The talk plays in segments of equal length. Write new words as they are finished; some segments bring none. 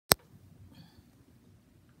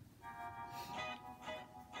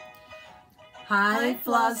Hi,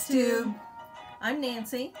 Flosstube. I'm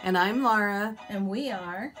Nancy. And I'm Laura. And we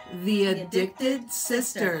are the Addicted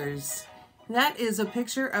Sisters. That is a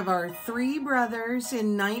picture of our three brothers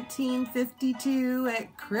in 1952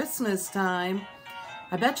 at Christmas time.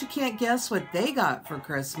 I bet you can't guess what they got for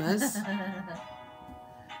Christmas.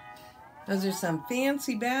 Those are some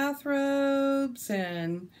fancy bathrobes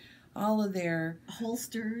and all of their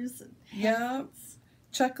holsters. Yep.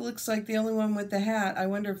 Chuck looks like the only one with the hat. I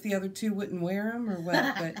wonder if the other two wouldn't wear them or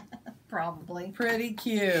what. But probably. Pretty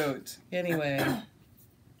cute. Anyway,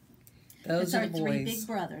 those are the boys. Three big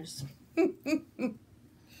brothers.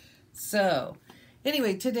 So,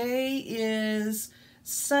 anyway, today is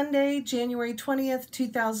Sunday, January 20th,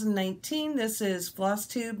 2019. This is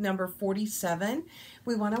Flosstube number 47.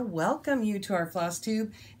 We want to welcome you to our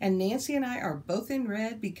Flosstube, and Nancy and I are both in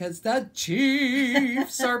red because the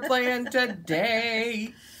Chiefs are playing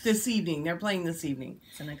today. This evening. They're playing this evening.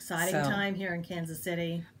 It's an exciting time here in Kansas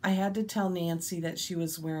City. I had to tell Nancy that she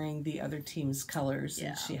was wearing the other team's colors,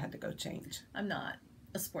 and she had to go change. I'm not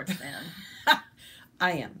a sports fan.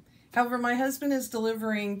 I am. However, my husband is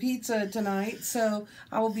delivering pizza tonight, so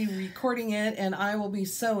I will be recording it, and I will be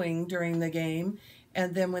sewing during the game.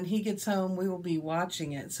 And then when he gets home, we will be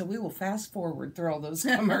watching it. So we will fast forward through all those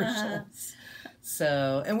commercials.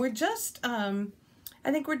 So, and we're just, I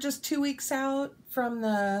think we're just 2 weeks out from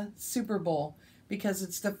the Super Bowl because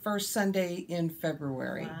it's the first Sunday in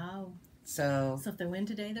February. Wow. So if they win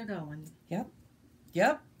today, they're going. Yep.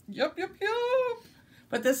 Yep. Yep, yep, yep.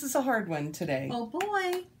 But this is a hard one today. Oh,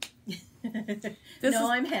 boy.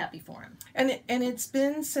 I'm happy for him. And it's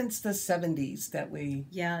been since the 70s that we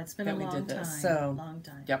it's been a long time. So long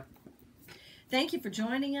time. Yep. Thank you for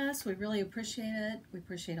joining us. We really appreciate it. We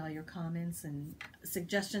appreciate all your comments and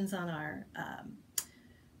suggestions on our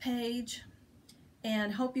page,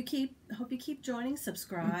 and hope you keep joining.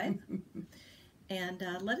 Subscribe, and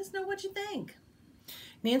let us know what you think.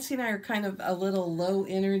 Nancy and I are kind of a little low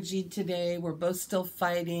energy today. We're both still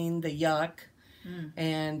fighting the yuck.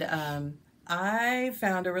 And I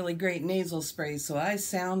found a really great nasal spray, so I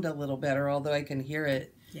sound a little better, although I can hear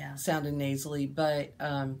it sounding nasally, but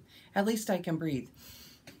at least I can breathe.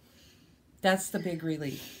 That's the big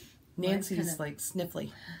relief. Nancy's like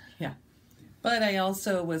sniffly. Yeah. But I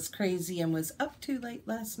also was crazy and was up too late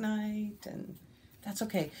last night, and that's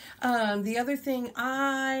okay. The other thing,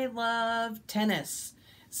 I love tennis.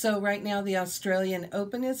 So right now the Australian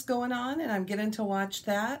Open is going on, and I'm getting to watch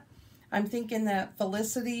that. I'm thinking that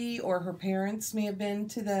Felicity or her parents may have been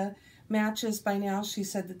to the matches by now. She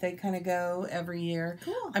said that they kind of go every year.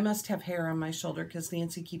 Cool. I must have hair on my shoulder because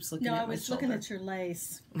Nancy keeps looking at my shoulder. No, I was looking at your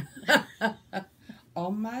lace.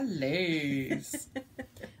 On my lace.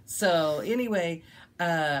 So anyway,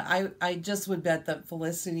 I just would bet that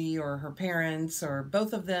Felicity or her parents or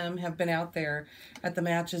both of them have been out there at the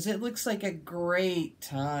matches. It looks like a great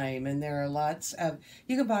time, and there are lots of,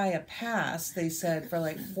 you can buy a pass, they said, for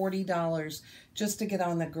like $40 just to get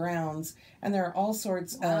on the grounds, and there are all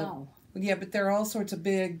sorts of, but there are all sorts of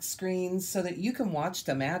big screens so that you can watch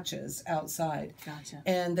the matches outside. Gotcha.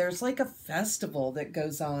 And there's like a festival that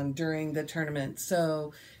goes on during the tournament,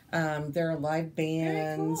 so there are live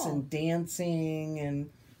bands and dancing and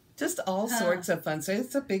just all sorts of fun. So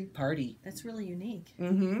it's a big party. That's really unique.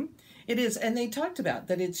 Mm-hmm. It is. And they talked about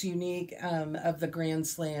that it's unique of the Grand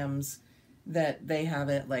Slams that they have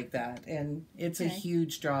it like that. And it's a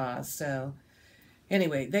huge draw. So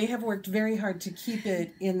anyway, they have worked very hard to keep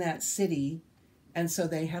it in that city. And so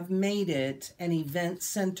they have made it an event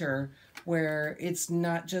center where it's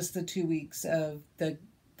not just the 2 weeks of the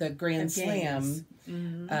Grand Slam,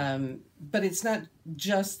 but it's not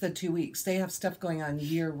just the 2 weeks. They have stuff going on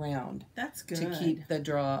year round. That's good. To keep the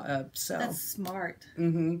draw up. So that's smart.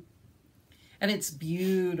 Mm-hmm. And it's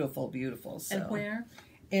beautiful, beautiful. So. And where?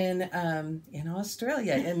 In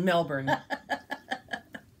Australia, in Melbourne.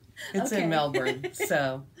 It's in Melbourne.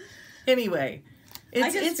 So anyway.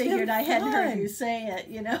 I just figured I hadn't heard you say it,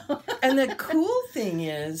 you know. And the cool thing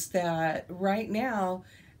is that right now,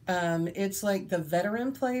 it's like the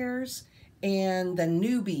veteran players and the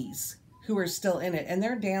newbies who are still in it, and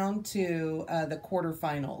they're down to the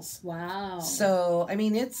quarterfinals. Wow! So I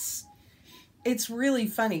mean, it's really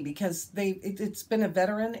funny because it's been a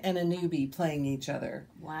veteran and a newbie playing each other.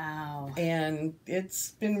 Wow! And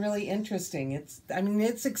it's been really interesting.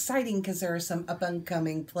 It's exciting because there are some up and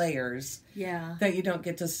coming players. That you don't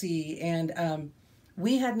get to see, and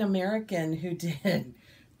we had an American who did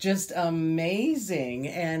just amazing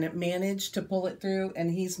and managed to pull it through, and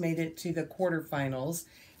he's made it to the quarterfinals,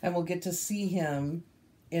 and we'll get to see him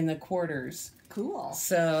in the quarters. Cool.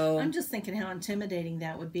 So I'm just thinking how intimidating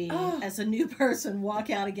that would be as a new person walk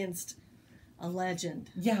out against a legend.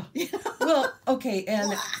 Yeah. Well, okay,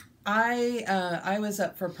 and I was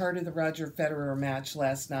up for part of the Roger Federer match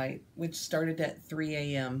last night, which started at 3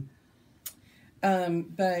 a.m.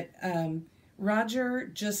 But Roger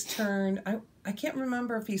just turned, I can't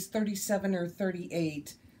remember if he's 37 or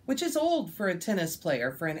 38, which is old for a tennis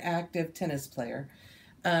player, for an active tennis player.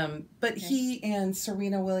 But okay. He and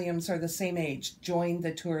Serena Williams are the same age, joined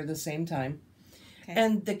the tour at the same time. Okay.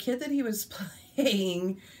 And the kid that he was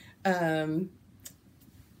playing, I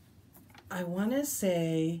want to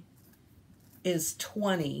say, is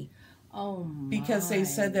 20. Oh, my. Because they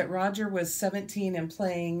said that Roger was 17 and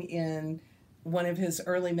playing in one of his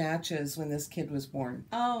early matches when this kid was born.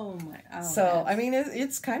 Oh, my. Oh, so, I mean,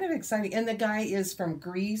 it's kind of exciting. And the guy is from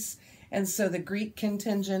Greece. And so the Greek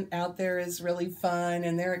contingent out there is really fun.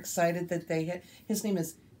 And they're excited that his name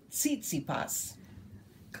is Tsitsipas.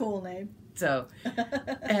 Cool name. So,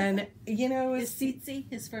 and, you know... Is Tsitsi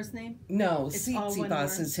his first name? No,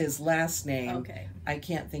 Tsitsipas is his last name. Okay. I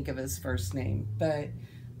can't think of his first name. But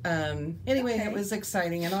anyway, okay. It was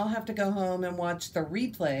exciting. And I'll have to go home and watch the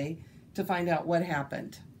replay to find out what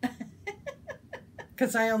happened.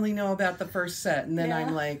 Because I only know about the first set. And then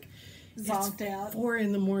I'm like, zonked out. 4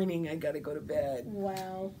 a.m. I got to go to bed.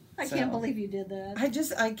 Wow. I can't believe you did that.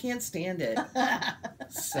 I can't stand it.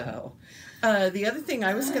 So, the other thing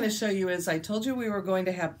I was going to show you is I told you we were going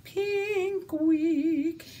to have Pink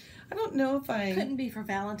Week. I don't know if I... Couldn't be for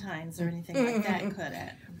Valentine's or anything like that, could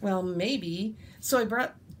it? Well, maybe. So I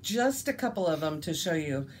brought just a couple of them to show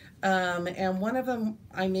you. And one of them,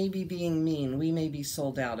 I may be being mean. We may be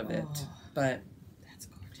sold out of it. Oh, but that's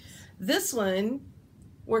gorgeous. This one,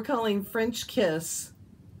 we're calling French Kiss.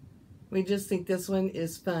 We just think this one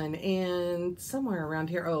is fun. And somewhere around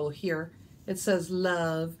here, here, it says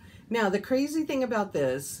love. Now, the crazy thing about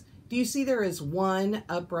this, do you see there is one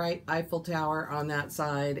upright Eiffel Tower on that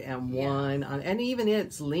side and one on, and even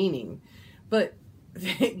it's leaning. But,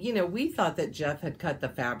 you know, we thought that Jeff had cut the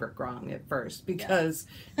fabric wrong at first because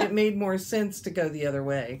it made more sense to go the other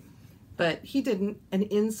way. But he didn't. And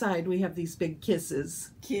inside we have these big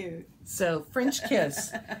kisses. Cute. So, French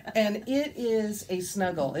Kiss. And it is a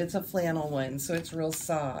snuggle. It's a flannel one, so it's real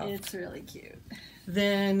soft. It's really cute.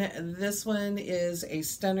 Then this one is a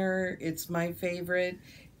stunner. It's my favorite.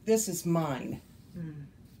 This is mine. Mm.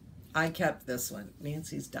 I kept this one.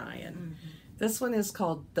 Nancy's dying. Mm-hmm. This one is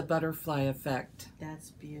called the Butterfly Effect. That's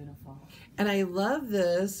beautiful. And I love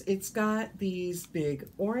this. It's got these big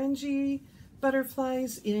orangey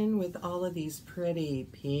butterflies in with all of these pretty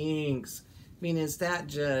pinks. I mean, is that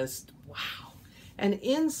just wow? And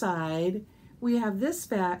inside we have this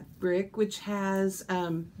fabric which has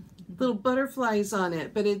little butterflies on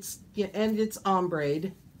it, but it's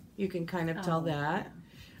ombre. You can kind of tell that.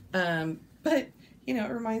 Yeah. But you know,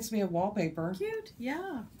 it reminds me of wallpaper. Cute,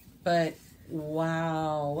 yeah. But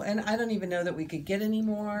wow, and I don't even know that we could get any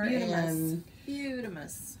more.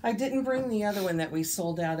 Beautimous. I didn't bring the other one that we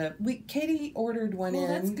sold out of. Katie ordered one in.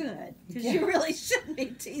 Well, that's good, because you really shouldn't be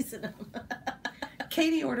teasing them.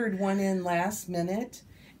 Katie ordered one in last minute,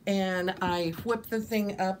 and I whipped the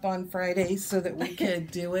thing up on Friday so that we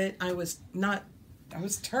could do it. I was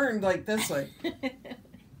turned like this way.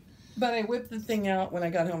 But I whipped the thing out when I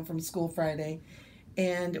got home from school Friday,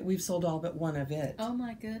 and we've sold all but one of it. Oh,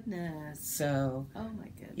 my goodness. So. Oh, my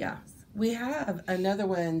goodness. Yeah. We have another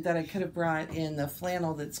one that I could have brought in the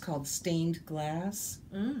flannel that's called Stained Glass.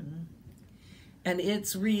 Mm. And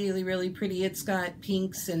it's really, really pretty. It's got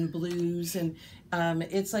pinks and blues, and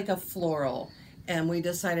it's like a floral. And we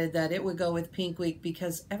decided that it would go with Pink Week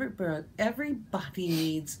because everybody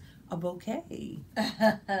needs a bouquet.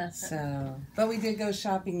 But we did go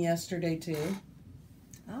shopping yesterday, too.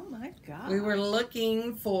 Oh, my God. We were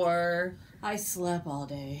looking for... I slept all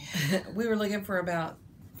day. We were looking for about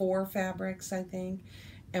 4 fabrics, I think,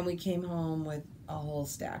 and we came home with a whole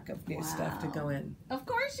stack of new stuff to go in. Of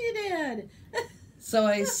course you did. So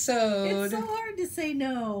I sewed. It's so hard to say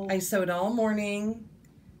no. I sewed all morning,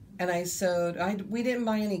 and I sewed. We didn't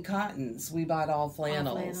buy any cottons. We bought all flannels.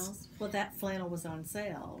 All flannels. Well, that flannel was on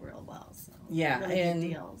sale real well. So yeah, really and good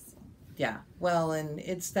deals. Yeah, well, and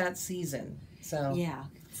it's that season, so yeah,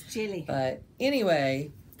 it's chilly. But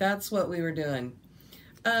anyway, that's what we were doing.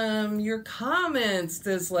 Your comments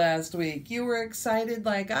this last week. You were excited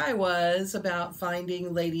like I was about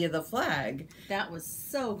finding Lady of the Flag. That was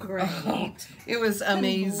so great. Oh, it was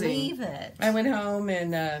amazing. Couldn't believe it. I went home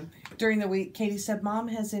and during the week, Katie said, Mom,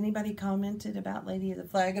 has anybody commented about Lady of the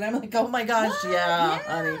Flag? And I'm like, oh my gosh, yeah, yes.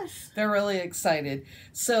 Honey. They're really excited.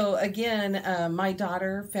 So again, my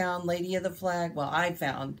daughter found Lady of the Flag. Well, I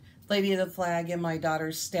found Lady of the Flag in my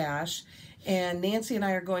daughter's stash. And Nancy and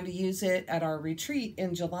I are going to use it at our retreat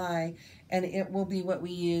in July, and it will be what we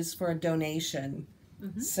use for a donation.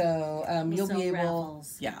 So you'll be able,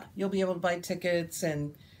 raffles. you'll be able to buy tickets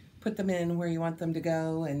and put them in where you want them to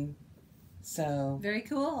go, and so very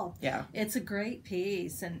cool. Yeah, it's a great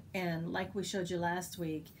piece, and like we showed you last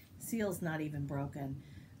week, seal's not even broken,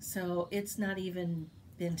 so it's not even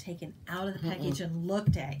been taken out of the package and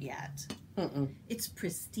looked at yet. It's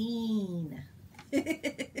pristine.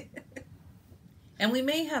 And we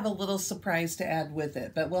may have a little surprise to add with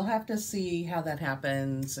it, but we'll have to see how that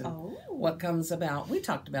happens and what comes about. We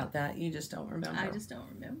talked about that. You just don't remember. I just don't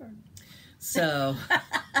remember. So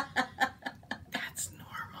that's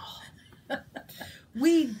normal.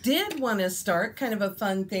 We did want to start kind of a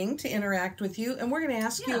fun thing to interact with you, and we're going to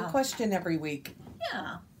ask you a question every week.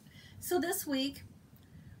 Yeah. So this week,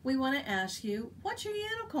 we want to ask you, what's your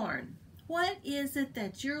unicorn? What is it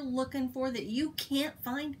that you're looking for that you can't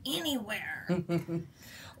find anywhere?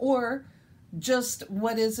 Or just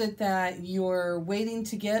what is it that you're waiting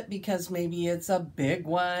to get because maybe it's a big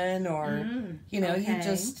one, or you know,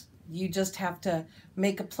 you just have to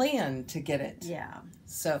make a plan to get it. Yeah.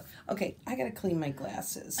 So, okay, I got to clean my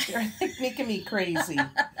glasses. They're like making me crazy.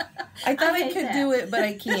 I thought I could do it, but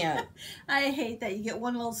I can't. I hate that. You get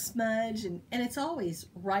one little smudge, and it's always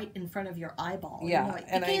right in front of your eyeball. Yeah. You know,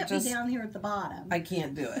 and it can't be down here at the bottom. I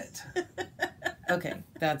can't do it. Okay,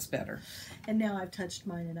 that's better. And now I've touched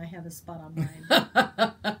mine, and I have a spot on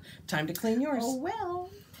mine. Time to clean yours. Oh, well.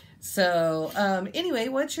 So, anyway,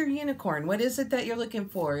 what's your unicorn? What is it that you're looking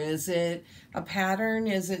for? Is it a pattern?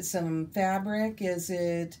 Is it some fabric? Is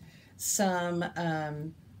it some,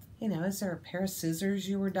 you know, is there a pair of scissors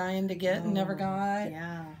you were dying to get and never got?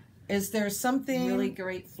 Yeah. Is there something... really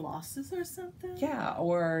great flosses or something? Yeah,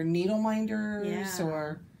 or needle minders,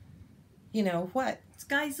 or, you know, what?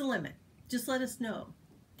 Sky's the limit. Just let us know.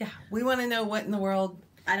 Yeah, we want to know what in the world...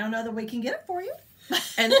 I don't know that we can get it for you.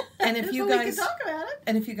 And if you guys we can talk about it.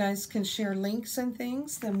 And if you guys can share links and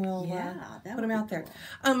things, then we'll put them out there.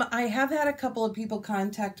 Cool. I have had a couple of people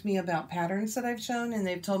contact me about patterns that I've shown, and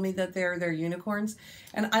they've told me that they're unicorns,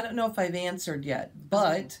 and I don't know if I've answered yet,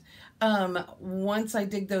 but once I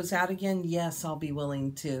dig those out again, yes, I'll be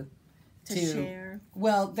willing to share.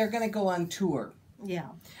 Well, they're going to go on tour. Yeah.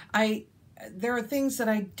 There are things that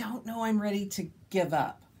I don't know I'm ready to give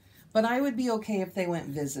up. But I would be okay if they went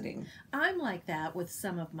visiting. I'm like that with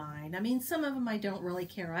some of mine. I mean, some of them I don't really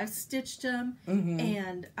care. I've stitched them,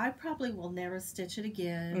 and I probably will never stitch it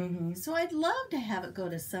again. So I'd love to have it go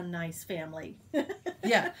to some nice family.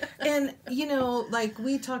 Yeah. And, you know, like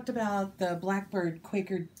we talked about the Blackbird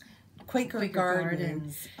Quaker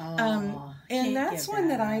Gardens. And that's one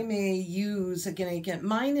that I may use again.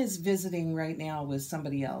 Mine is visiting right now with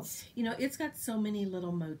somebody else. You know, it's got so many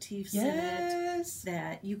little motifs in it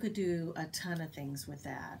that you could do a ton of things with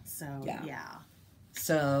that. So, yeah.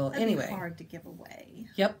 So, that'd anyway. be hard to give away.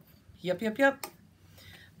 Yep.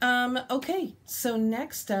 Okay, so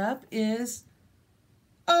next up is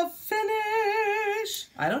a finish.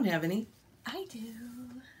 I don't have any. I do.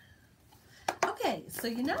 Okay, so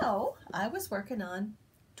you know, I was working on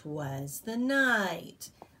 "'Twas the Night"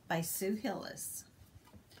 by Sue Hillis.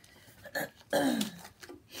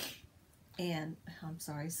 And, I'm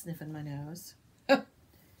sorry, sniffing my nose.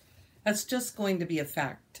 That's just going to be a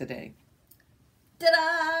fact today.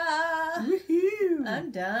 Ta-da! Woohoo! I'm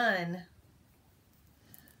done.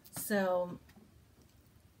 So...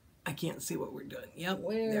 I can't see what we're doing. Yep,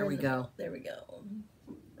 there we go. There we go.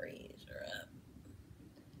 Raise her up.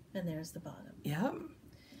 And there's the bottom. Yep.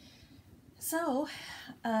 So,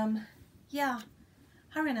 yeah,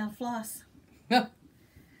 I ran out of floss.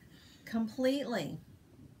 Completely.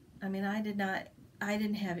 I mean, I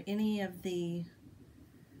didn't have any of the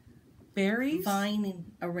berries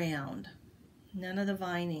vining around. None of the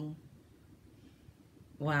vining.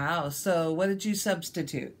 Wow. So what did you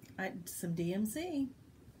substitute? Some DMC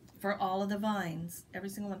for all of the vines. Every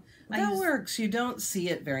single one. That works. You don't see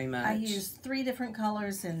it very much. I used 3 different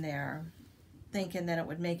colors in there, thinking that it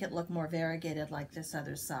would make it look more variegated like this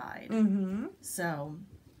other side. So,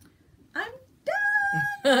 I'm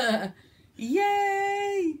done!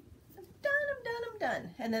 Yay! I'm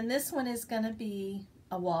done. And then this one is going to be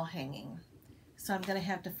a wall hanging. So I'm going to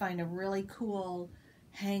have to find a really cool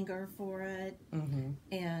hanger for it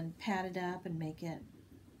and pat it up and make it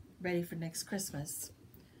ready for next Christmas.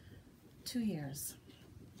 2 years.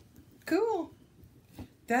 Cool.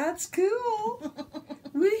 That's cool.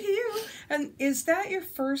 Woohoo! And is that your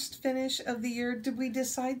first finish of the year? Did we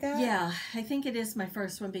decide that? Yeah, I think it is my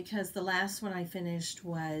first one because the last one I finished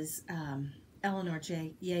was Eleanor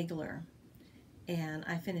J. Yeagler. and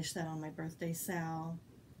I finished that on my birthday, Sal.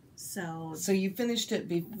 So you finished it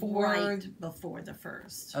before... Right before the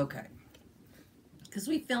 1st. Okay. Because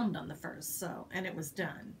we filmed on the 1st, and it was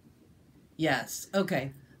done. Yes.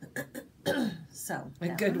 Okay. So a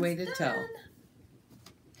good way to tell.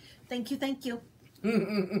 Thank you.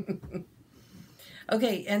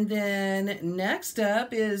 Okay, and then next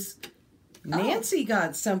up is Nancy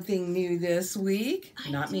got something new this week.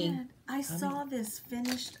 Not me. I saw this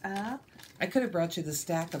finished up. I could have brought you the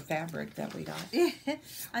stack of fabric that we got.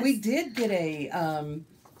 We did get a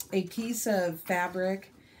piece of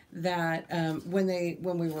fabric that when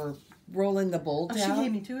we were rolling the bolt out. She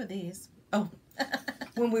gave me 2 of these. Oh,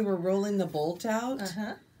 when we were rolling the bolt out,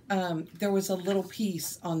 there was a little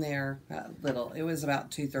piece on there. It was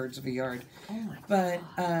about 2/3 of a yard. Oh my God.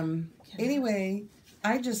 God. Anyway,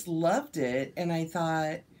 I just loved it, and I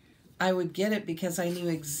thought I would get it because I knew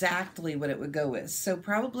exactly what it would go with. So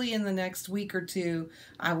probably in the next week or 2,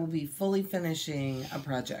 I will be fully finishing a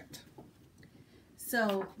project.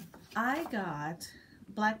 So I got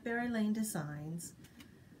Blackberry Lane Designs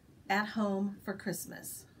at home for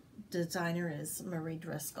Christmas. Designer is Marie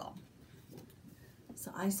Driscoll.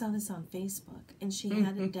 So I saw this on Facebook, and she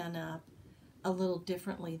had it done up a little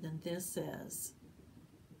differently than this is.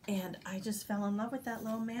 And I just fell in love with that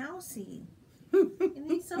little mousey. And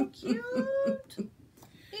he's so cute.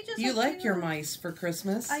 You like your mice for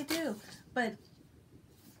Christmas? I do. But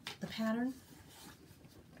the pattern,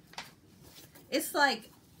 it's like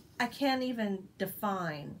I can't even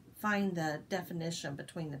find the definition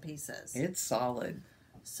between the pieces. It's solid.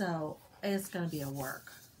 So it's going to be a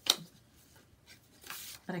work.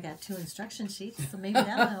 But I got 2 instruction sheets, so maybe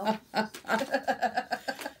that'll help.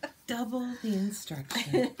 Double the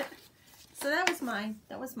instruction. So that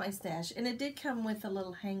was my stash, and it did come with a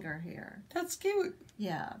little hanger here. That's cute.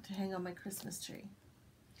 Yeah, to hang on my Christmas tree.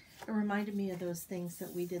 It reminded me of those things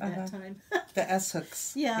that we did that time. The S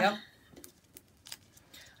hooks. Yeah. Yep.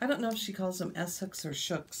 I don't know if she calls them S hooks or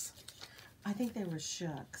shooks. I think they were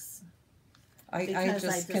shooks. I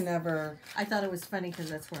just can never. I thought it was funny because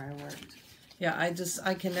that's where I worked. Yeah,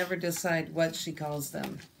 I can never decide what she calls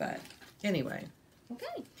them. But anyway.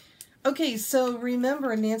 Okay. Okay, so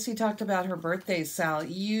remember, Nancy talked about her birthday, Sal.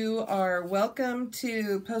 You are welcome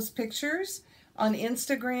to post pictures on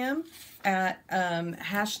Instagram at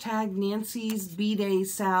hashtag Nancy's B-Day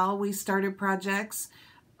Sal. We started projects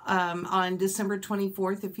on December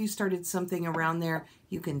 24th. If you started something around there,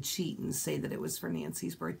 you can cheat and say that it was for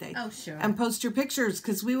Nancy's birthday. Oh, sure. And post your pictures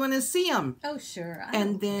because we want to see them. Oh, sure.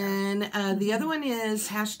 And then the other one is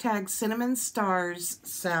hashtag Cinnamon Stars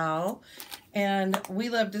Sal. And we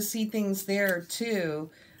love to see things there too,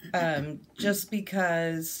 just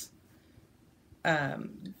because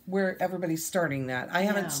everybody's starting that. I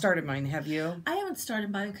haven't started mine, have you? I haven't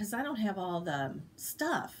started mine because I don't have all the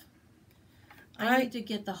stuff. I need to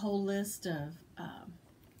get the whole list of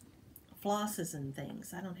flosses and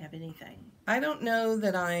things. I don't have anything. I don't know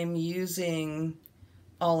that I'm using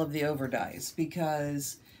all of the overdyes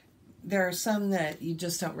because there are some that you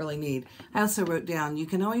just don't really need. I also wrote down, you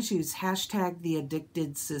can always use hashtag the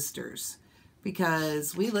Addicted Sisters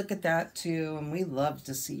because we look at that too and we love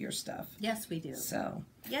to see your stuff. Yes, we do. So.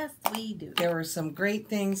 Yes, we do. There were some great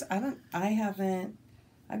things. I've been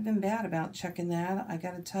bad about checking that. I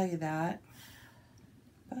got to tell you that.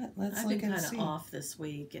 But let's look and see. I've been kind of off this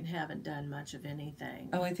week and haven't done much of anything.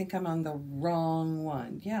 Oh, I think I'm on the wrong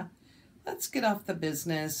one. Yeah. Let's get off the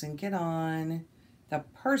business and get on the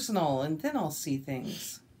personal, and then I'll see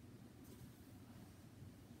things.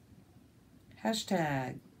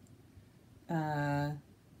 Hashtag.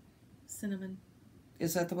 Cinnamon.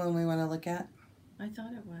 Is that the one we want to look at? I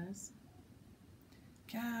thought it was.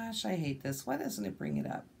 Gosh, I hate this. Why doesn't it bring it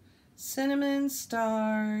up? Cinnamon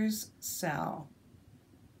Stars Sal.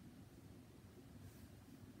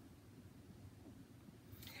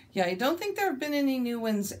 Yeah, I don't think there have been any new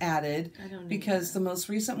ones added. I don't because the most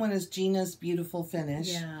recent one is Gina's Beautiful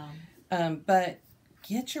Finish. Yeah. But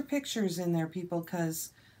get your pictures in there, people,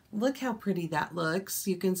 because look how pretty that looks.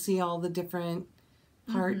 You can see all the different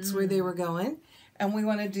parts where they were going. And we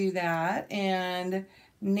want to do that. And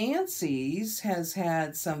Nancy's has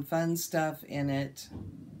had some fun stuff in it.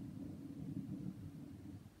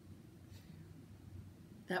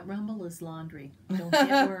 That rumble is laundry. Don't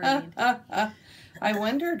get worried. I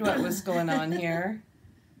wondered what was going on here.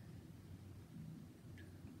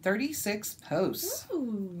 36 posts.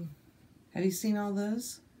 Ooh. Have you seen all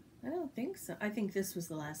those? I don't think so. I think this was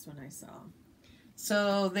the last one I saw.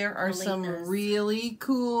 So there are some really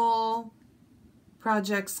cool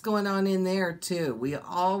projects going on in there too. We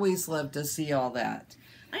always love to see all that.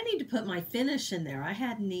 I need to put my finish in there. I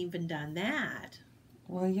hadn't even done that.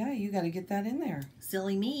 Well, yeah, you got to get that in there.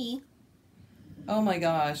 Silly me. Oh my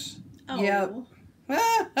gosh. Oh.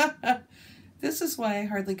 Yep. This is why I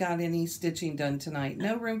hardly got any stitching done tonight.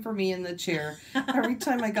 No room for me in the chair. Every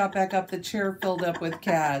time I got back up, the chair filled up with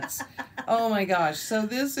cats. Oh my gosh. So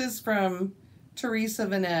this is from Teresa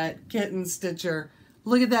Vanette, Kitten Stitcher.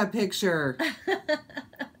 Look at that picture.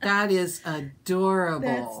 That is adorable.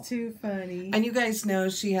 That's too funny. And you guys know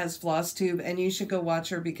she has Flosstube, and you should go watch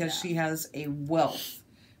her because she has a wealth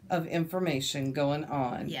of information going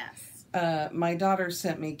on. Yes. My daughter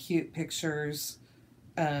sent me cute pictures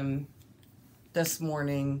this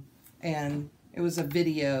morning, and it was a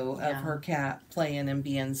video of her cat playing and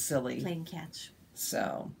being silly. Playing catch.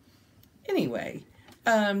 So, anyway,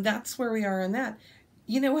 that's where we are on that.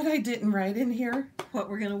 You know what I didn't write in here? What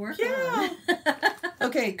we're going to work on.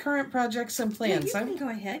 Okay, current projects and plans. Yeah, you can go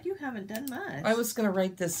ahead. You haven't done much. I was going to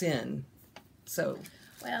write this in. So,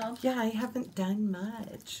 well, yeah, I haven't done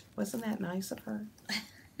much. Wasn't that nice of her?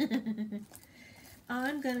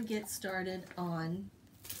 I'm going to get started on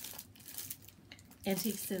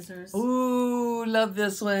antique scissors. Ooh, love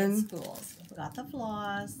this one. Spools. I've got the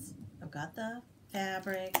floss. I've got the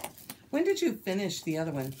fabric. When did you finish the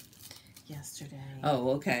other one? Yesterday.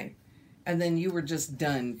 Oh, okay. And then you were just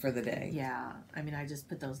done for the day. Yeah. I mean, I just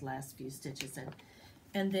put those last few stitches in.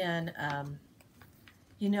 And then,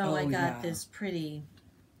 you know, I got this pretty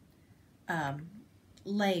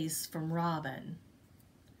lace from Robin.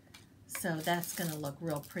 So that's going to look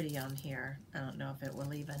real pretty on here. I don't know if it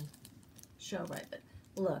will even show right, but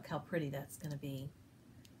look how pretty that's going to be.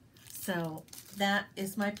 So that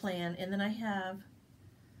is my plan. And then I have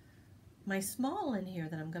my small in here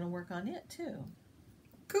that I'm going to work on it too.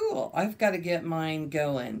 Cool. I've got to get mine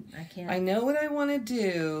going. I can't. I know what I want to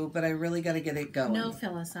do, but I really got to get it going. No,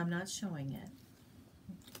 Phyllis, I'm not showing it.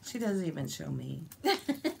 She doesn't even show me.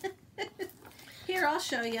 Here, I'll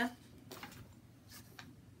show you.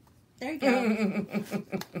 There you go.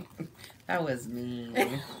 That was mean.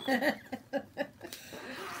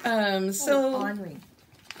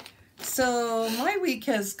 So my week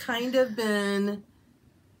has kind of been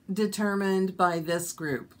determined by this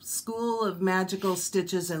group, School of Magical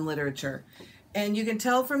Stitches and Literature. And you can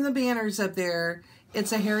tell from the banners up there,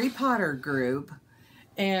 it's a Harry Potter group.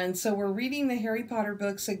 And so we're reading the Harry Potter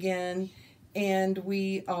books again, and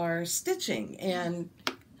we are stitching. And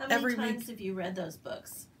how many times have you read those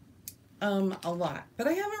books? A lot, but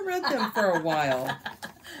I haven't read them for a while.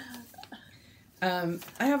 I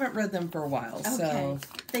haven't read them for a while, okay. So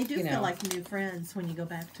they do feel like new friends when you go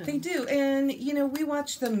back to them. They do, and you know, we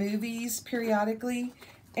watch the movies periodically,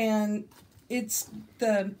 and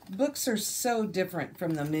the books are so different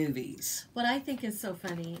from the movies. What I think is so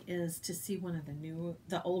funny is to see one of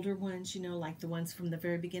the older ones, you know, like the ones from the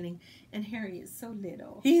very beginning, and Harry is so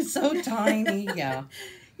little. He's so tiny, yeah.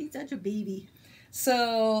 He's such a baby.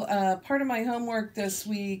 So part of my homework this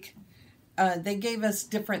week, they gave us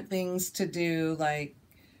different things to do, like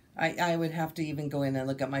I would have to even go in and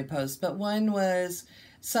look at my post, but one was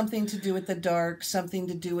something to do with the dark, something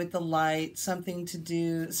to do with the light, something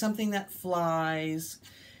that flies.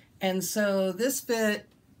 And so this fit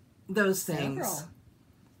those things. Several.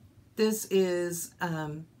 This is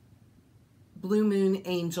Blue Moon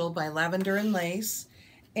Angel by Lavender and Lace.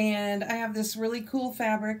 And I have this really cool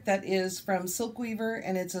fabric that is from Silk Weaver,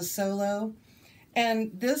 and it's a solo. And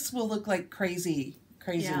this will look like craziness.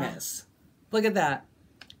 Yeah. Look at that.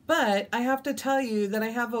 But I have to tell you that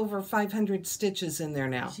I have over 500 stitches in there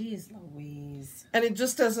now. Jeez Louise. And it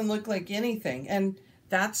just doesn't look like anything. And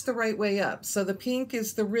that's the right way up. So the pink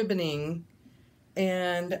is the ribboning.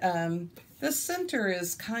 And the center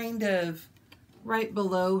is kind of right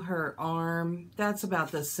below her arm. That's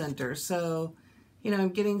about the center. So, you know, I'm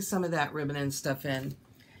getting some of that ribbon and stuff in.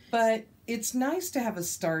 But it's nice to have a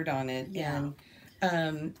start on it. Yeah.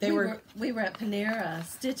 And we were at Panera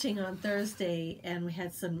stitching on Thursday, and we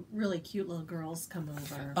had some really cute little girls come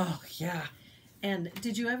over. Oh, yeah. And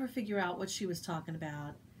did you ever figure out what she was talking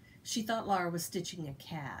about? She thought Laura was stitching a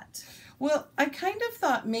cat. Well, I kind of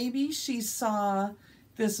thought maybe she saw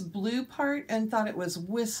this blue part and thought it was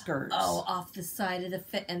whiskers. Oh, off the side of the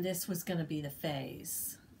face, and this was going to be the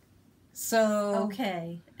face. So,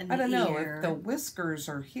 okay. And I don't know. If the whiskers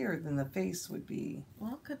are here, then the face would be...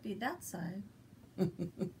 Well, it could be that side.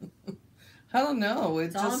 I don't know.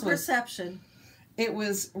 It's all in perception. It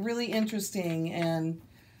was really interesting,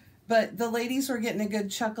 but the ladies were getting a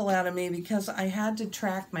good chuckle out of me because I had to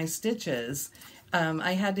track my stitches.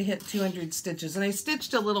 I had to hit 200 stitches, and I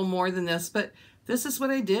stitched a little more than this, but this is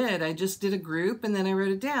what I did. I just did a group, and then I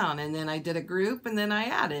wrote it down, and then I did a group, and then I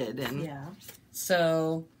added. And yeah.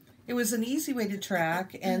 So it was an easy way to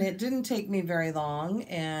track, and it didn't take me very long,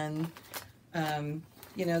 and then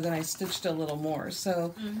I stitched a little more.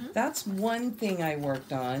 So that's one thing I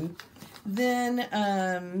worked on.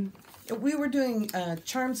 Then we were doing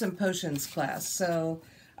Charms and Potions class, so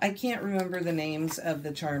I can't remember the names of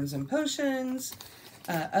the charms and potions,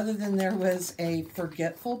 other than there was a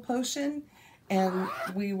forgetful potion, and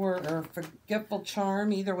or forgetful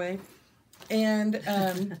charm, either way.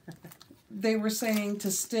 And they were saying to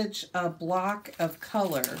stitch a block of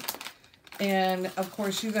color. And, of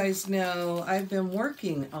course, you guys know I've been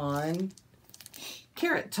working on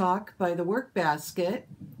Carrot Talk by the Workbasket,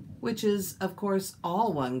 which is, of course,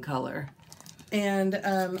 all one color. And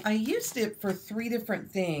I used it for 3 different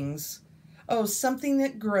things. Oh, something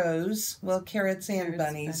that grows. Well, carrots and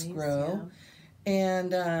bunnies grow. Yeah.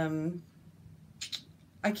 And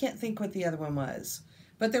I can't think what the other one was.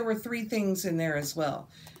 But there were 3 things in there as well.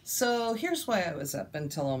 So here's why I was up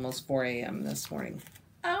until almost 4 a.m. this morning.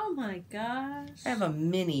 Oh my gosh. I have a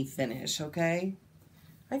mini finish, okay?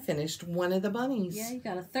 I finished one of the bunnies. Yeah, you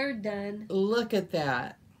got a third done. Look at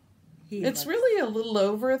that. It's really a little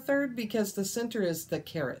over a third because the center is the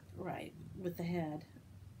carrot. Right, with the head.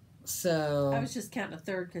 So... I was just counting a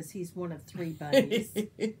third because he's one of 3 bunnies.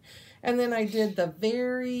 And then I did the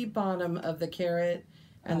very bottom of the carrot,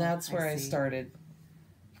 and that's where I started.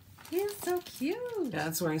 He's so cute.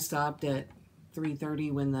 That's where I stopped at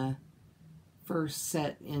 3:30 when the first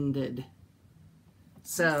set ended.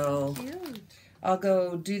 So cute. I'll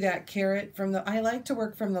go do that carrot from I like to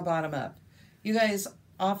work from the bottom up. You guys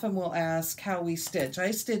often will ask how we stitch.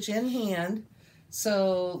 I stitch in hand.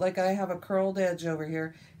 So like I have a curled edge over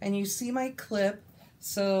here, and you see my clip.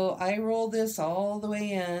 So I roll this all the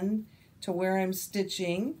way in to where I'm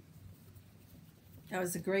stitching. That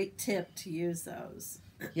was a great tip to use those.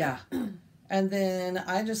 Yeah. And then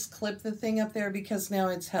I just clip the thing up there because now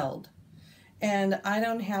it's held. And I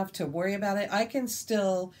don't have to worry about it. I can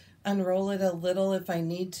still unroll it a little if I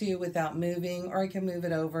need to without moving, or I can move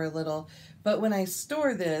it over a little. But when I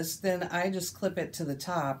store this, then I just clip it to the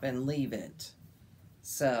top and leave it.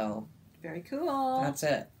 So. Very cool. That's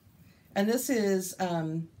it. And this is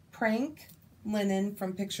Prank Linen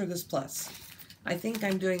from Picture This Plus. I think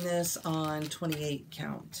I'm doing this on 28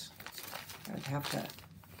 count. I would have to.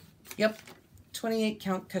 Yep. 28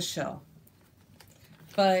 count cashel.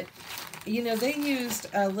 But, they used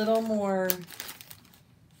a little more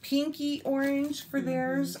pinky orange for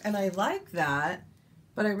theirs, and I like that,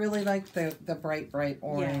 but I really like the bright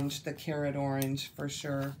orange, the carrot orange for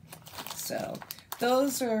sure. So,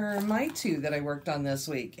 those are my 2 that I worked on this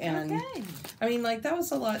week. And, okay. I mean, that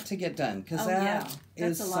was a lot to get done, because that's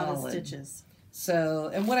is a lot solid. of stitches. So,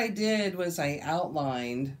 and what I did was I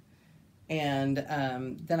outlined, and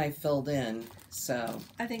then I filled in. So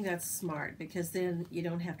I think that's smart, because then you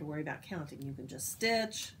don't have to worry about counting. You can just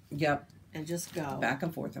stitch. Yep. And just go. Back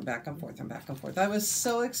and forth and back and forth and back and forth. I was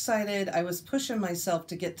so excited. I was pushing myself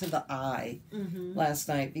to get to the eye last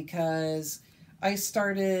night, because I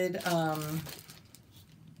started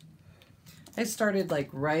like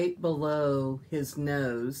right below his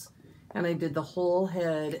nose, and I did the whole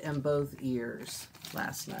head and both ears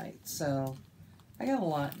last night. So I got a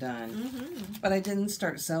lot done, but I didn't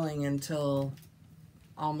start sewing until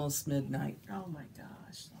almost midnight. Oh my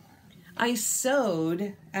gosh, Laura. I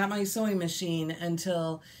sewed at my sewing machine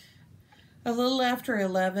until a little after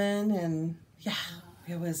 11, and yeah,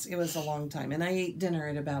 it was a long time. And I ate dinner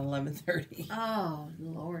at about 11:30. Oh,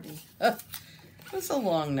 Lordy. It was a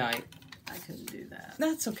long night. I couldn't do that.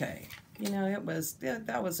 That's okay.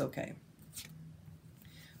 That was okay.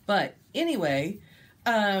 But anyway,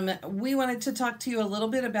 we wanted to talk to you a little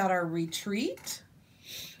bit about our retreat.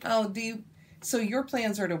 Oh, so your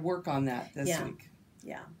plans are to work on that this week?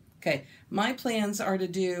 Yeah. Okay. My plans are to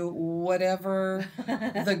do whatever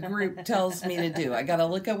the group tells me to do. I got to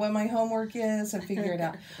look at what my homework is and figure it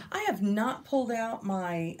out. I have not pulled out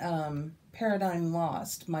my Paradigm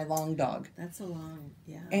Lost, my long dog. That's a long,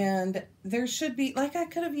 yeah. And there should be, I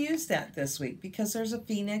could have used that this week, because there's a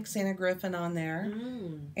phoenix and a griffin on there.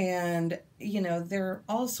 And, there are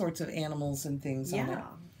all sorts of animals and things on it.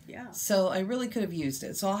 Yeah. So I really could have used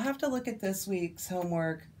it. So I'll have to look at this week's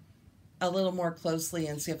homework a little more closely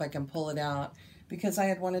and see if I can pull it out, because I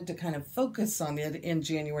had wanted to kind of focus on it in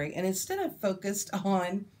January. And instead I focused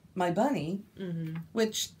on my bunny,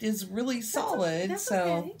 which is really solid. That's so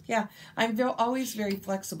okay. Yeah, I'm always very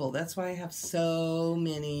flexible. That's why I have so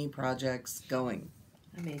many projects going.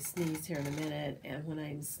 I may sneeze here in a minute, and when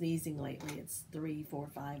I'm sneezing lately, it's 3, 4,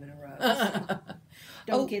 5 in a row. So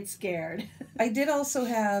don't get scared. I did also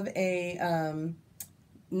have a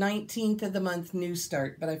 19th of the month new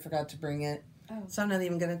start, but I forgot to bring it. Oh. So I'm not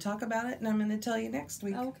even going to talk about it, and I'm going to tell you next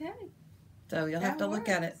week. Okay. So you'll have to look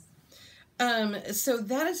at it. So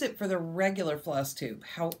that is it for the regular floss tube.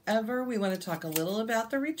 However, we want to talk a little about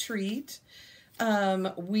the retreat.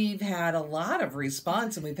 We've had a lot of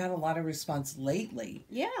response, and we've had a lot of response lately.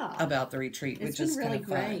 Yeah. About the retreat, which is really kind of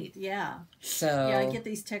fun. great. Yeah. So yeah, I get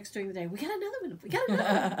these texts during the day. We got another one. We got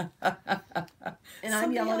another one. And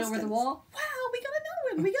I'm yelling over the wall. Wow, we got another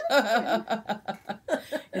one. We got another one.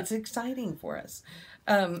 It's exciting for us.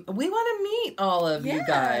 We want to meet all of you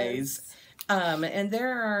guys. And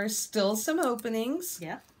there are still some openings.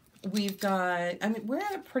 Yeah. We've got, we're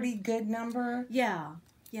at a pretty good number. Yeah.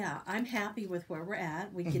 Yeah, I'm happy with where we're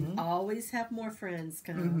at. We can always have more friends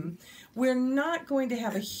come. We're not going to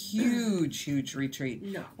have a huge retreat.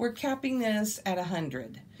 No. We're capping this at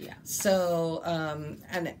 100. Yeah. So,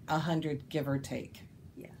 and 100 give or take.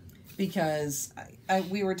 Yeah. Because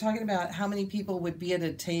we were talking about how many people would be at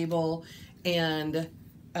a table, and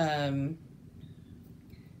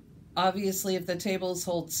obviously if the tables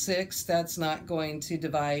hold 6, that's not going to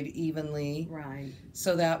divide evenly. Right.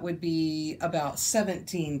 So that would be about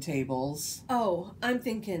 17 tables. Oh, I'm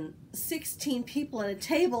thinking 16 people at a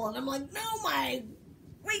table, and I'm like, no,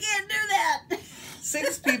 we can't do that.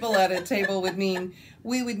 6 people at a table would mean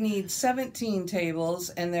we would need 17 tables,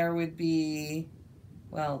 and there would be,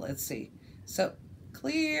 well, let's see. So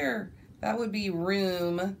clear, that would be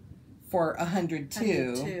room for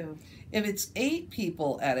 102. 102. If it's 8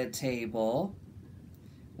 people at a table,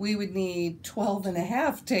 we would need 12 and a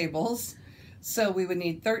half tables. So we would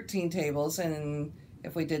need 13 tables, and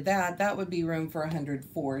if we did that, that would be room for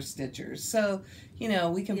 104 stitchers. So,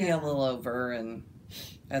 we can be a little over, and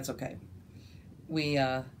that's okay.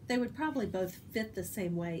 They would probably both fit the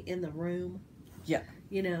same way in the room. Yeah.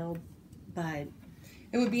 But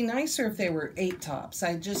it would be nicer if they were 8 tops.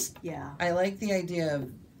 I like the idea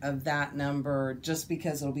of that number just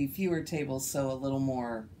because it'll be fewer tables, so a little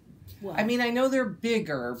more. Well, I know they're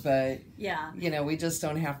bigger, but we just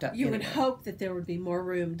don't have to. You would hope that there would be more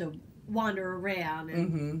room to wander around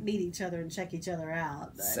and meet each other and check each other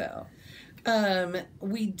out. But. So,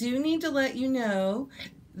 we do need to let you know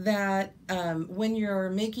that when you're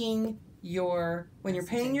paying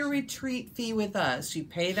your retreat fee with us, you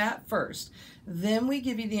pay that first. Then we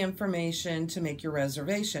give you the information to make your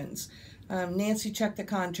reservations. Nancy checked the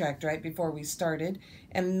contract right before we started,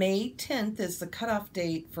 and May 10th is the cutoff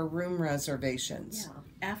date for room reservations.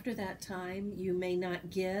 Yeah. After that time, you may not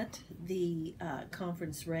get the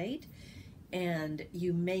conference rate, and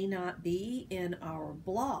you may not be in our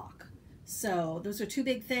block. So those are 2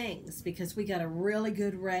 big things, because we got a really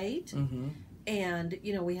good rate, and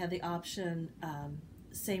we had the option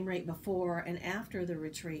same rate before and after the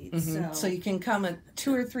retreat. So you can come at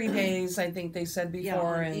 2 or 3 days, I think they said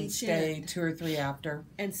before, and stay end. 2 or 3 after.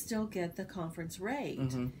 And still get the conference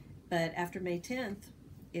rate. But after May 10th,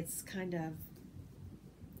 it's kind of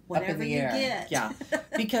whatever you get. Yeah,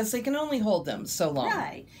 because they can only hold them so long.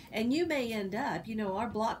 Right. And you may end up, our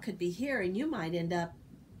block could be here, and you might end up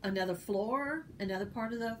another floor, another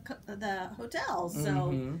part of the hotel.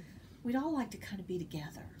 So we'd all like to kind of be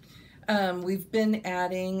together. We've been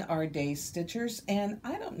adding our day stitchers, and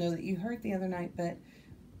I don't know that you heard the other night, but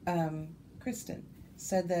Kristen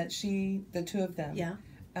said that the 2 of them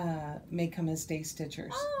may come as day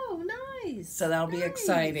stitchers. Oh, nice. So that'll be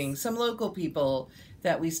exciting. Some local people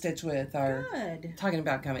that we stitch with are talking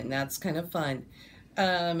about coming. That's kind of fun.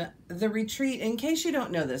 The retreat, in case you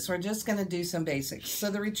don't know this, we're just going to do some basics. So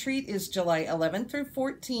the retreat is July 11th through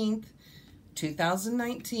 14th,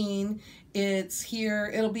 2019. It's here.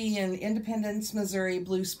 It'll be in Independence, Missouri,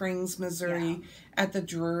 Blue Springs, Missouri, at the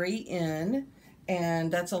Drury Inn. And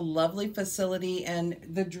that's a lovely facility. And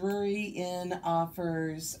the Drury Inn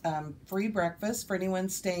offers free breakfast for anyone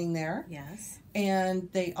staying there. Yes. And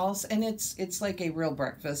they also, and it's like a real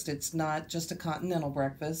breakfast. It's not just a continental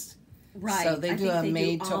breakfast. Right. So they do a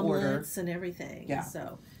made to order and everything. Yeah.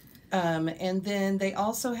 So. And then they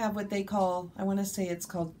also have what they call, I want to say it's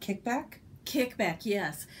called kickback. Kickback,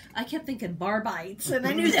 yes. I kept thinking bar bites, and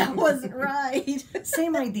I knew that wasn't right.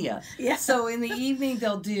 Same idea. Yeah. So in the evening,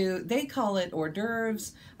 they call it hors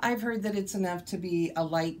d'oeuvres. I've heard that it's enough to be a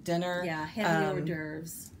light dinner. Yeah, heavy hors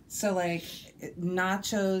d'oeuvres. So like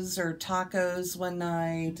nachos or tacos one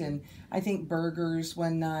night, and I think burgers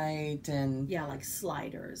one night, and yeah, like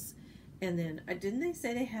sliders. And then didn't they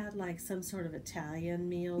say they had like some sort of Italian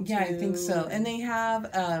meal too? Yeah, I think so. And they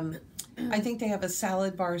have I think they have a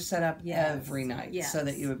salad bar set up every night so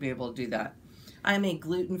that you would be able to do that. I'm a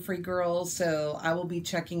gluten-free girl, so I will be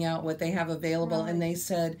checking out what they have available. Right. And they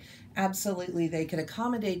said absolutely they could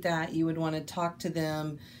accommodate that. You would want to talk to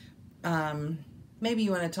them maybe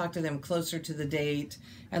you want to talk to them closer to the date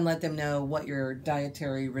and let them know what your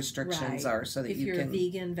dietary restrictions are so that if you you're can...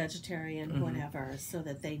 vegan, vegetarian, whatever, so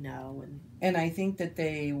that they know. And I think that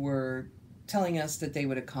they were telling us that they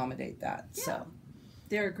would accommodate that. Yeah. So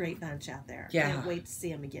they're a great bunch out there. Yeah. Can't wait to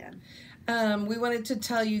see them again. We wanted to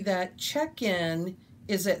tell you that check-in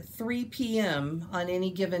is at 3 p.m. on any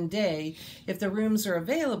given day. If the rooms are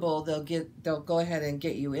available, they'll go ahead and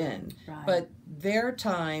get you in. Right. But their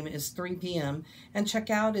time is 3 p.m. and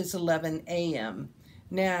checkout is 11 a.m.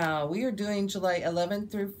 Now, we are doing July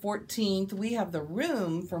 11th through 14th. We have the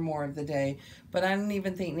room for more of the day, but I don't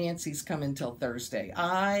even think Nancy's coming until Thursday.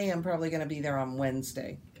 I am probably going to be there on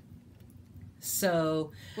Wednesday.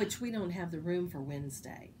 So, which we don't have the room for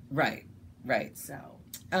Wednesday. Right. So,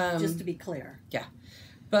 just to be clear. Yeah.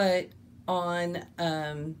 But on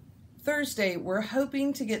Thursday, we're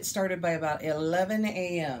hoping to get started by about 11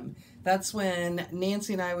 a.m. That's when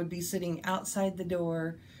Nancy and I would be sitting outside the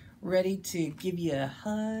door, ready to give you a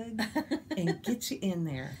hug and get you in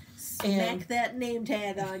there. Smack that name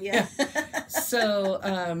tag on you.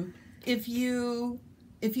 So if you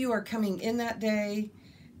are coming in that day,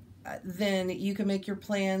 then you can make your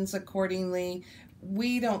plans accordingly.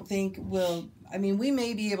 We don't think we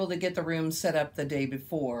may be able to get the room set up the day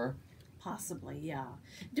before. Possibly, yeah.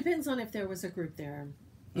 Depends on if there was a group there,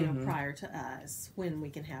 prior to us, when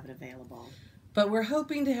we can have it available. But we're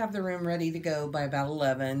hoping to have the room ready to go by about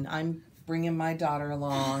 11. I'm bringing my daughter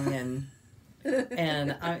along,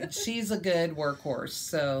 and she's a good workhorse,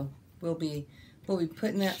 so we'll be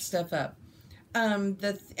putting that stuff up.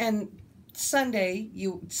 And Sunday,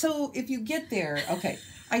 so if you get there, okay,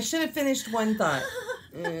 I should have finished one thought.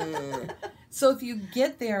 So if you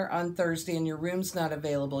get there on Thursday and your room's not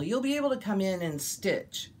available, you'll be able to come in and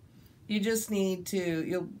stitch. You just need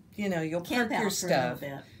to, you'll park your stuff.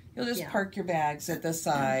 You'll just park your bags at the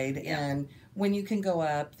side, and when you can go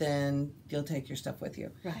up, then you'll take your stuff with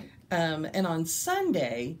you. Right. And on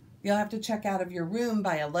Sunday, you'll have to check out of your room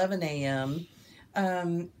by 11 a.m.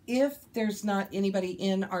 If there's not anybody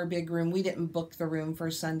in our big room, we didn't book the room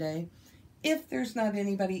for Sunday. If there's not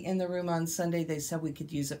anybody in the room on Sunday, they said we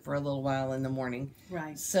could use it for a little while in the morning.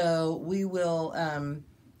 Right. So we will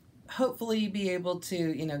hopefully be able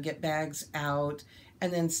to, get bags out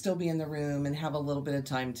and then still be in the room and have a little bit of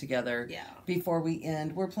time together before we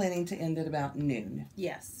end. We're planning to end at about noon.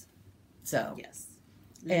 Yes. So. Yes.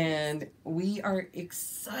 And we are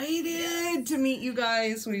excited to meet you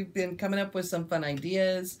guys. We've been coming up with some fun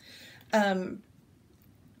ideas.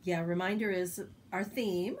 Reminder is our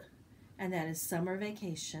theme, and that is summer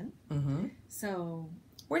vacation. Mm-hmm. So,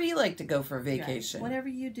 where do you like to go for vacation? Whatever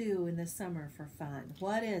you do in the summer for fun.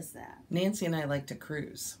 What is that? Nancy and I like to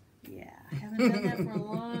cruise. Yeah, I haven't done that for a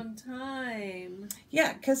long time.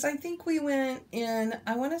 Yeah, because I think we went in,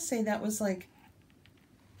 I want to say that was like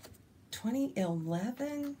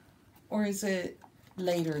 2011, or is it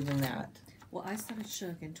later than that? Well, I started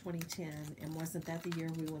Shook in 2010, and wasn't that the year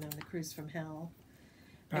we went on the cruise from hell?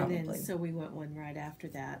 Probably. And then, so we went one right after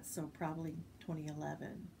that, so probably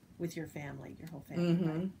 2011 with your family, your whole family.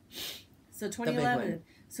 Mm-hmm. Right? So 2011,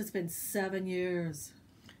 so it's been 7 years.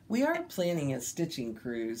 We are planning a stitching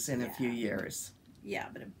cruise in a few years. Yeah,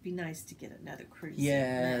 but it'd be nice to get another cruise.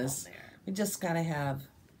 Yes. There. We just got to have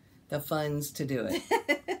the funds to do it.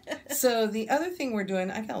 So the other thing we're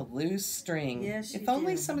doing, I got a loose string. Yes, if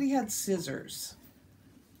only somebody had scissors.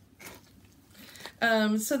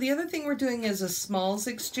 So the other thing we're doing is a smalls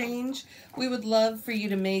exchange. We would love for you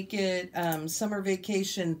to make it summer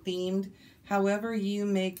vacation themed. However you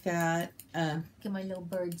make that. Get my little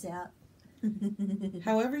birds out.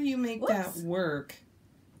 However you make that work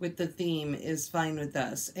with the theme is fine with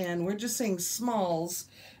us. And we're just saying smalls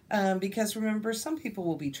because remember, some people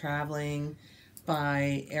will be traveling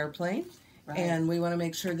by airplane. Right. And we want to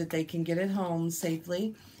make sure that they can get it home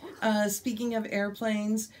safely. Speaking of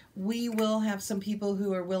airplanes, we will have some people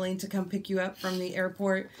who are willing to come pick you up from the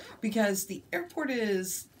airport because the airport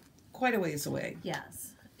is quite a ways away.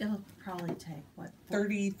 Yes. It'll probably take,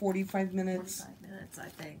 45 minutes? 45 minutes, I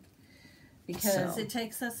think. Because it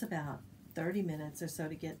takes us about 30 minutes or so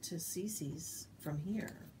to get to Cece's from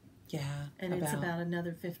here. Yeah. And it's about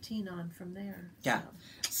another 15 on from there. Yeah.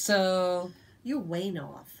 So you're way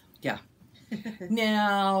off. Yeah.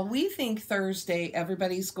 Now, we think Thursday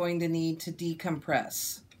everybody's going to need to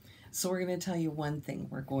decompress. So we're going to tell you one thing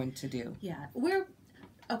we're going to do. Yeah.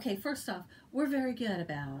 First off, we're very good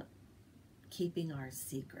about keeping our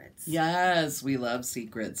secrets. Yes, we love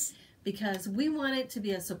secrets. Because we want it to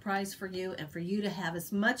be a surprise for you and for you to have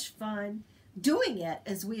as much fun doing it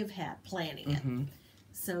as we have had planning it. Mm-hmm.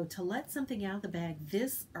 So to let something out of the bag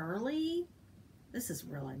this early, This is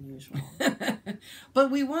real unusual.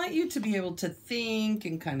 But we want you to be able to think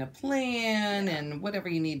and kind of plan and whatever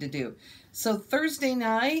you need to do. So Thursday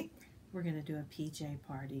night, we're going to do a PJ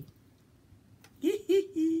party.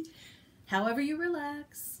 However you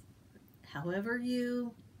relax, however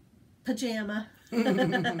you pajama.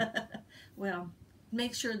 Well,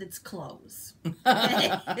 make sure that's clothes.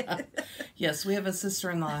 Yes, we have a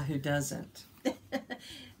sister-in-law who doesn't.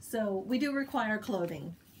 So we do require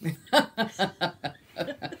clothing. The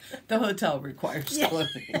hotel requires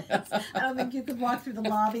clothing. I don't think you could walk through the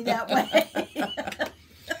lobby that way.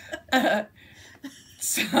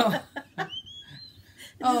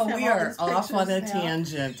 We are off on a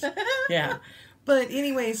tangent. Yeah. But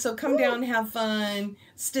anyway, so come down, have fun,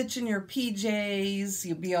 stitch in your PJs.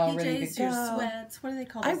 You'll be all ready to go. Your sweats. What do they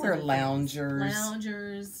call I those? wear loungers.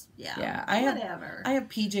 Loungers. Yeah. Yeah. Whatever. I have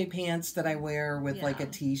PJ pants that I wear with like a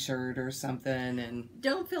t-shirt or something. And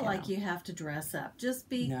don't feel like you have to dress up. Just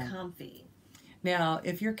be comfy. Now,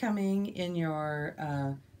 if you're coming in your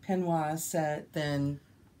peignoir set, then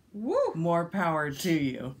more power to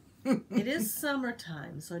you. It is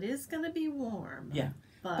summertime, so it is going to be warm. Yeah.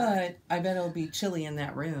 But I bet it'll be chilly in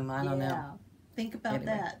that room. I don't know. Think about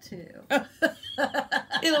that, too.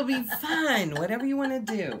 It'll be fun. Whatever you want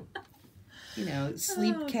to do. You know,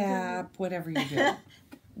 sleep cap, whatever you do.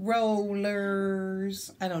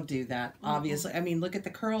 Rollers. I don't do that, obviously. I mean, look at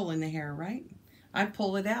the curl in the hair, right? I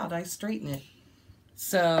pull it out. I straighten it.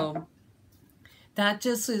 So that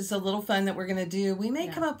just is a little fun that we're going to do. We may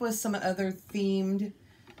come up with some other themed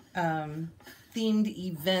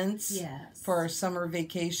events for our summer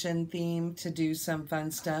vacation theme to do some fun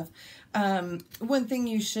stuff. One thing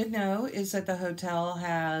you should know is that the hotel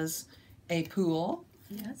has a pool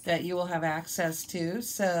that you will have access to.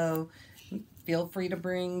 So feel free to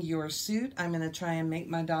bring your suit. I'm going to try and make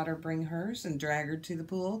my daughter bring hers and drag her to the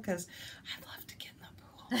pool because I'd love to get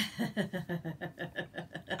in the pool.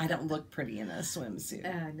 I don't look pretty in a swimsuit.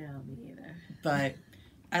 No, me either. But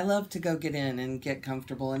I love to go get in and get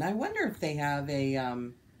comfortable, and I wonder if they have a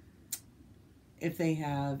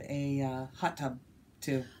hot tub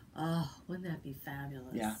too. Oh, wouldn't that be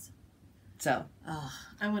fabulous? Yeah. So. Oh,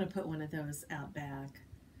 I want to put one of those out back,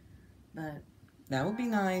 but that would be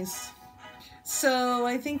nice. So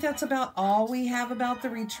I think that's about all we have about the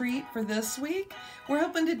retreat for this week. We're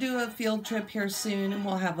hoping to do a field trip here soon, and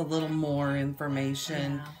we'll have a little more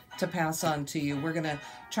information to pass on to you. We're going to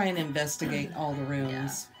try and investigate all the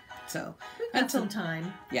rooms. So we've got some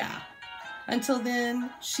time. Yeah. Until then,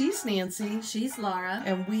 she's Nancy. She's Laura.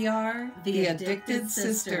 And we are the Addicted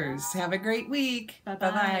Sisters. Have a great week.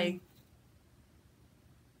 Bye-bye.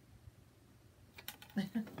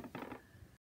 Bye-bye.